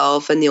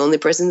myself, and the only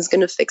person who's going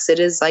to fix it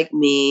is like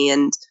me,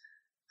 and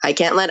I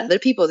can't let other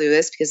people do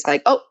this because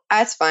like, oh,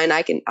 that's fine.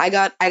 I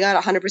got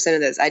 100%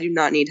 of this. I do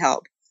not need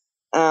help.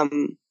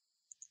 Kind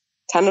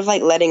of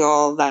like letting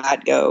all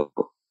that go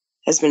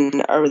has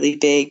been a really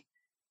big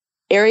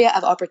area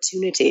of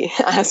opportunity,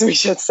 as we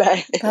should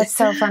say. That's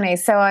so funny.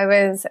 So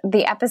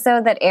the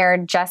episode that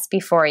aired just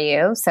before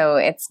you, so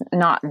it's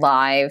not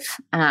live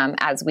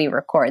as we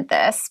record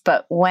this,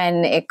 but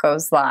when it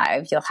goes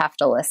live, you'll have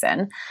to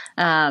listen.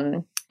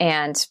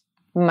 And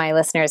my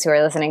listeners who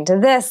are listening to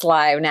this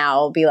live now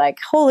will be like,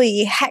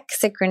 holy heck,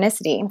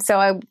 synchronicity.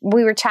 So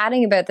we were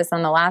chatting about this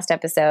on the last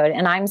episode,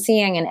 and I'm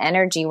seeing an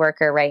energy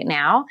worker right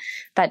now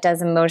that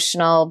does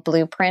emotional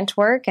blueprint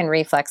work and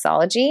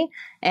reflexology.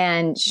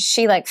 And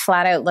she like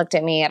flat out looked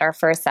at me at our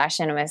first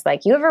session and was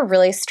like, you have a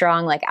really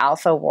strong like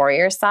alpha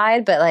warrior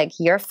side, but like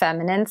your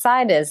feminine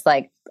side is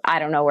like, I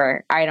don't know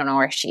where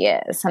she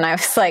is. And I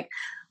was like,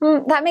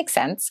 that makes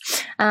sense.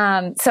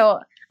 So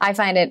I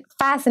find it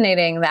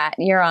fascinating that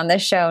you're on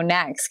this show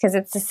next, because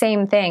it's the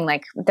same thing.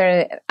 Like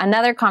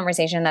another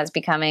conversation that's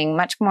becoming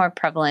much more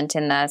prevalent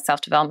in the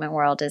self-development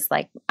world is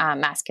like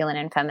masculine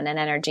and feminine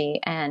energy,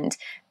 and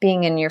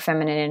being in your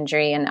feminine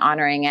energy and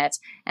honoring it.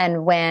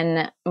 And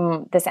when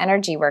this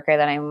energy worker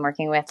that I'm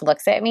working with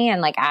looks at me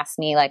and like asks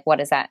me like, what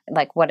is that?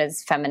 Like, what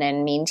does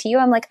feminine mean to you?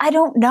 I'm like, I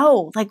don't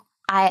know. Like,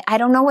 I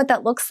don't know what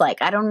that looks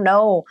like. I don't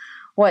know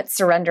what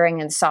surrendering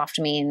and soft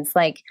means.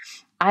 Like,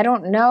 I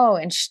don't know.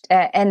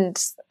 And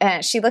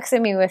she looks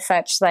at me with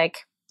such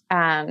like,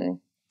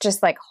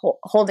 just like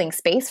holding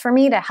space for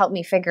me to help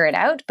me figure it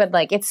out. But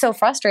like, it's so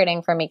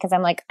frustrating for me because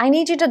I'm like, I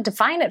need you to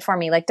define it for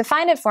me. Like,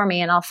 define it for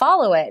me and I'll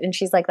follow it. And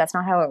she's like, that's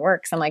not how it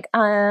works. I'm like,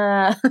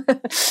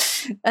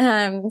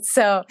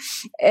 so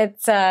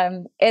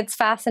it's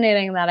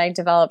fascinating that I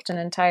developed an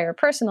entire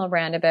personal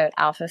brand about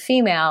alpha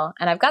female,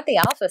 and I've got the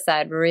alpha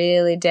side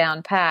really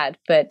down pat,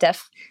 but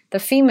the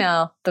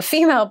female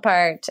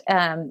part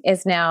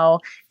is now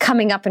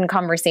coming up in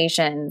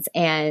conversations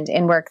and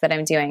in work that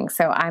I'm doing.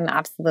 So I'm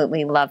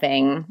absolutely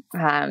loving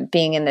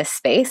being in this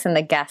space and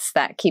the guests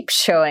that keep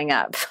showing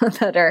up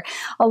that are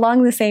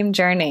along the same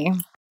journey.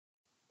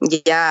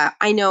 Yeah,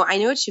 I know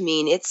what you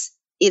mean. It's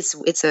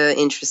an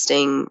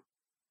interesting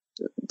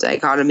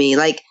dichotomy.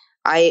 Like,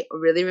 I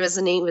really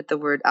resonate with the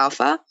word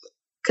alpha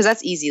because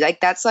that's easy. Like,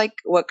 that's like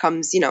what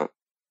comes,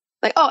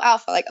 like, oh,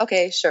 alpha, like,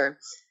 okay, sure.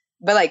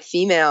 But like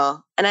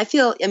female, and I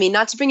feel, I mean,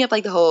 not to bring up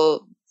like the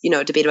whole,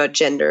 debate about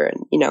gender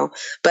and,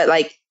 but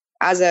like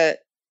as a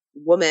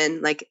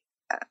woman, like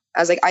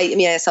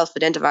I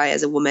self-identify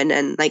as a woman,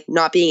 and like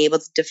not being able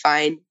to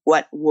define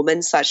what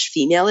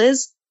woman/female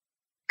is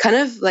kind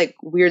of like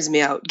weirds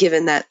me out,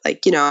 given that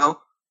like,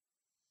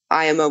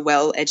 I am a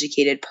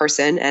well-educated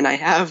person and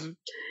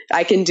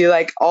I can do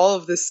like all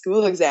of the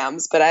school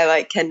exams, but I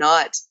like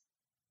cannot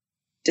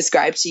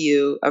describe to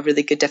you a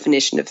really good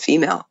definition of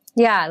female.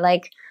 Yeah.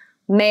 Like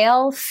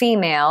male,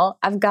 female,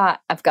 I've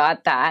got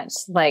that,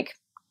 like,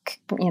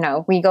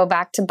 we go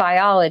back to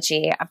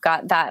biology. I've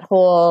got that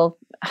whole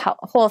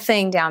whole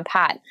thing down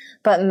pat.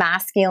 But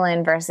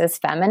masculine versus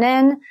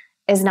feminine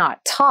is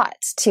not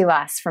taught to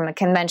us from a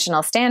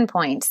conventional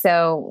standpoint.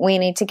 So we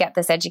need to get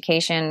this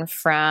education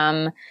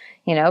from,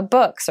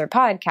 books or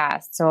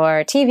podcasts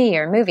or TV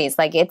or movies.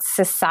 Like, it's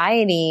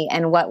society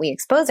and what we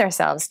expose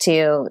ourselves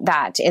to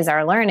that is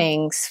our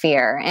learning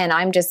sphere. And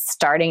I'm just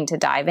starting to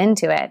dive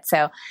into it.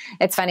 So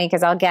it's funny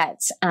because I'll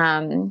get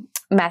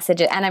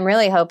messages, and I'm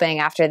really hoping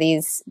after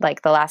these,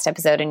 like the last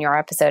episode and your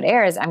episode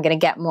airs, I'm going to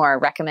get more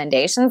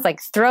recommendations.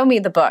 Like, throw me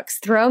the books,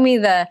 throw me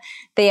the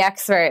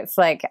experts.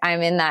 Like,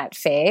 I'm in that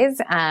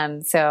phase.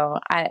 So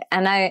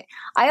I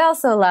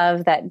also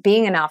love that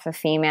being an alpha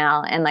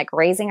female and like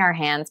raising our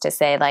hands to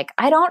say like,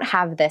 I don't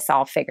have this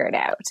all figured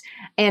out,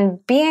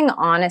 and being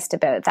honest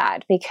about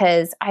that,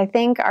 because I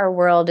think our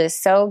world is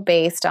so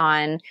based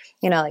on,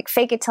 like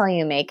fake it till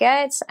you make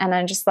it. And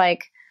I'm just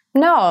like,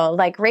 no,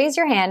 like raise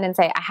your hand and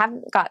say, I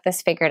haven't got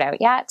this figured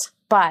out yet,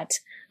 but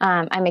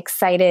I'm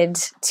excited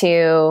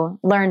to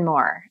learn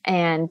more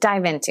and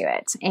dive into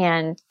it,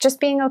 and just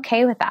being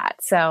okay with that.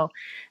 So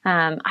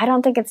I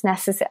don't think it's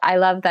necessary. I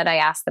love that I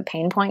asked the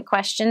pain point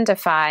question to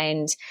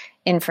find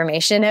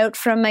information out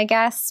from my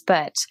guests,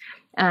 but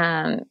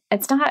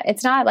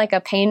it's not like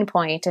a pain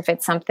point if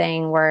it's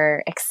something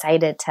we're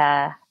excited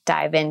to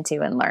dive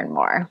into and learn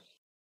more.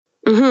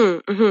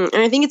 Mm-hmm, mm-hmm.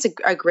 And I think it's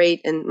a great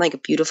and like a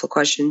beautiful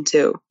question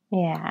too.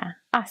 Yeah.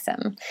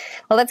 Awesome.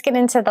 Well, let's get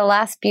into the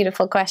last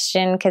beautiful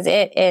question because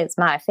it is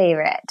my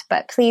favorite.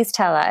 But please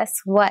tell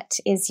us, what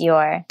is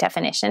your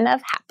definition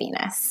of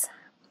happiness?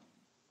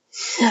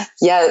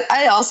 Yeah,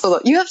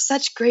 you have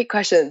such great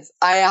questions.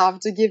 I have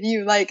to give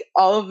you like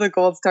all of the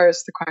gold stars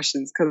to the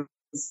questions because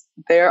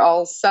they're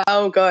all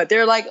so good.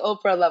 They're like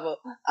Oprah level.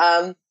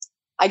 I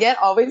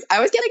always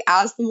get like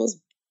asked the most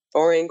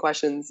boring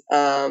questions. But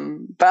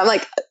I'm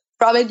like,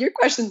 probably your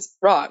question's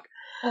wrong.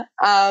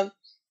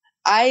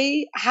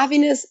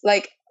 Happiness,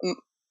 like,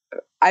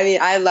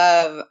 I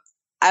love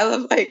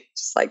like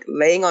just like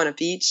laying on a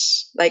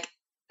beach, like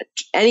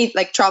any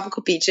like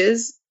tropical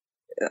beaches.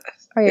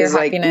 Or your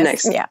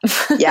happiness, like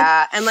next,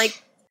 yeah, and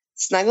like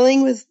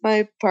snuggling with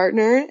my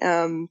partner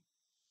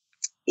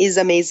is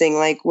amazing.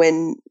 Like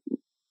when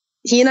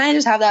he and I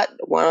just have that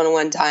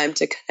one-on-one time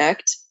to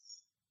connect,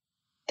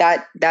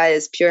 that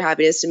is pure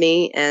happiness to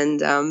me.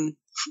 And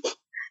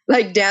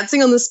like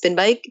dancing on the spin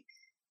bike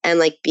and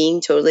like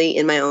being totally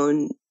in my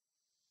own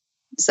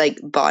like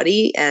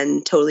body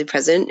and totally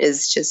present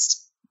is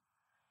just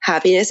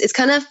happiness. It's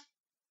kind of,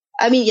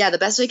 the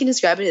best way I can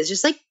describe it is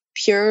just like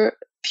pure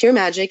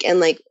magic and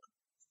like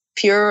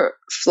pure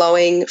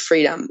flowing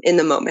freedom in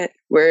the moment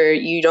where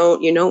you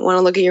don't want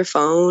to look at your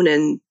phone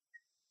and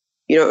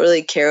you don't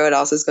really care what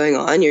else is going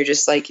on. You're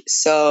just like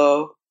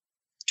so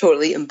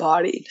totally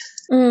embodied.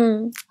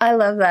 I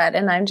love that.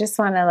 And I just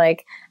want to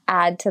like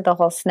add to the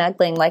whole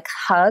snuggling, like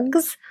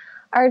hugs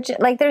are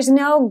like, there's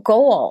no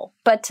goal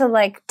but to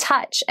like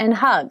touch and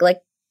hug.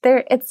 Like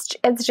it's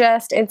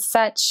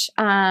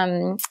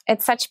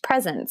such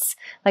presence,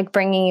 like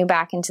bringing you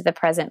back into the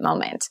present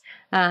moment.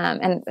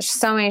 And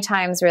so many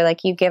times where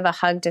like you give a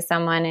hug to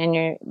someone and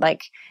you're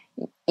like,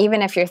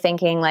 even if you're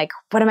thinking like,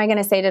 what am I going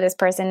to say to this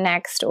person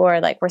next?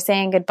 Or like, we're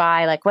saying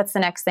goodbye, like what's the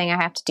next thing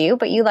I have to do?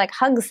 But you like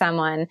hug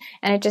someone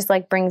and it just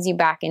like brings you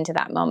back into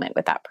that moment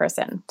with that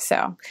person.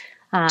 So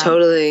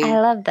totally. I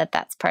love that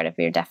that's part of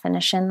your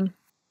definition.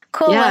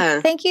 Cool. Yeah.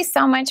 Well, thank you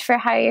so much for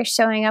how you're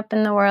showing up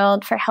in the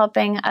world, for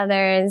helping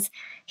others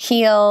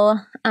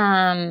heal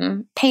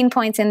pain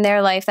points in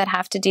their life that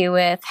have to do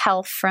with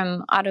health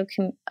from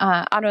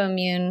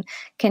autoimmune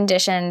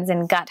conditions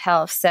and gut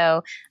health.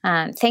 So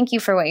thank you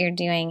for what you're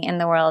doing in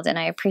the world, and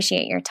I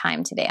appreciate your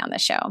time today on the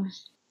show.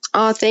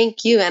 Oh,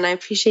 thank you. And I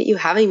appreciate you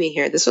having me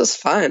here. This was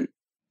fun.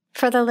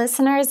 For the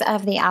listeners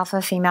of the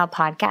Alpha Female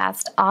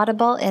Podcast,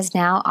 Audible is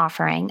now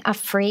offering a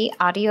free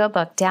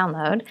audiobook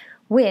download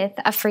with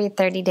a free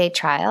 30-day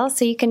trial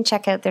so you can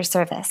check out their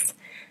service.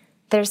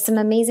 There's some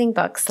amazing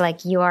books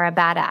like You Are a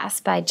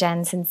Badass by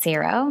Jen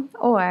Sincero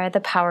or The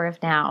Power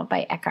of Now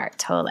by Eckhart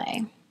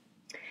Tolle.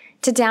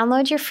 To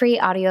download your free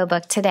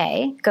audiobook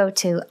today, go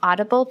to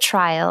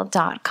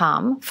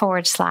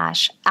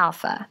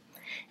audibletrial.com/alpha.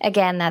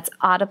 Again, that's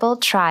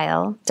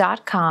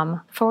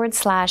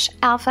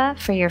audibletrial.com/alpha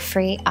for your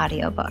free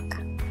audiobook.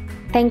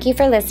 Thank you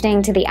for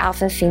listening to the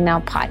Alpha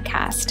Female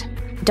Podcast.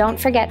 Don't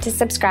forget to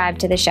subscribe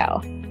to the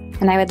show.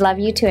 And I would love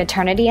you to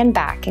eternity and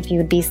back if you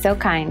would be so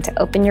kind to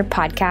open your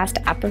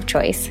podcast app of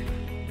choice.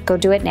 Go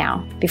do it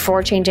now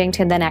before changing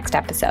to the next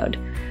episode.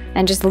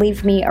 And just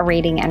leave me a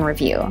rating and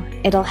review.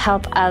 It'll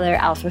help other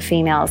alpha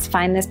females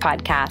find this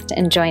podcast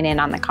and join in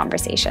on the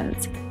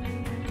conversations.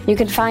 You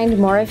can find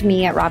more of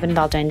me at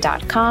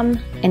robinbaldwin.com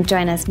and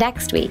join us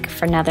next week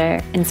for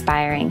another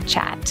inspiring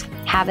chat.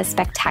 Have a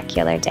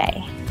spectacular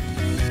day.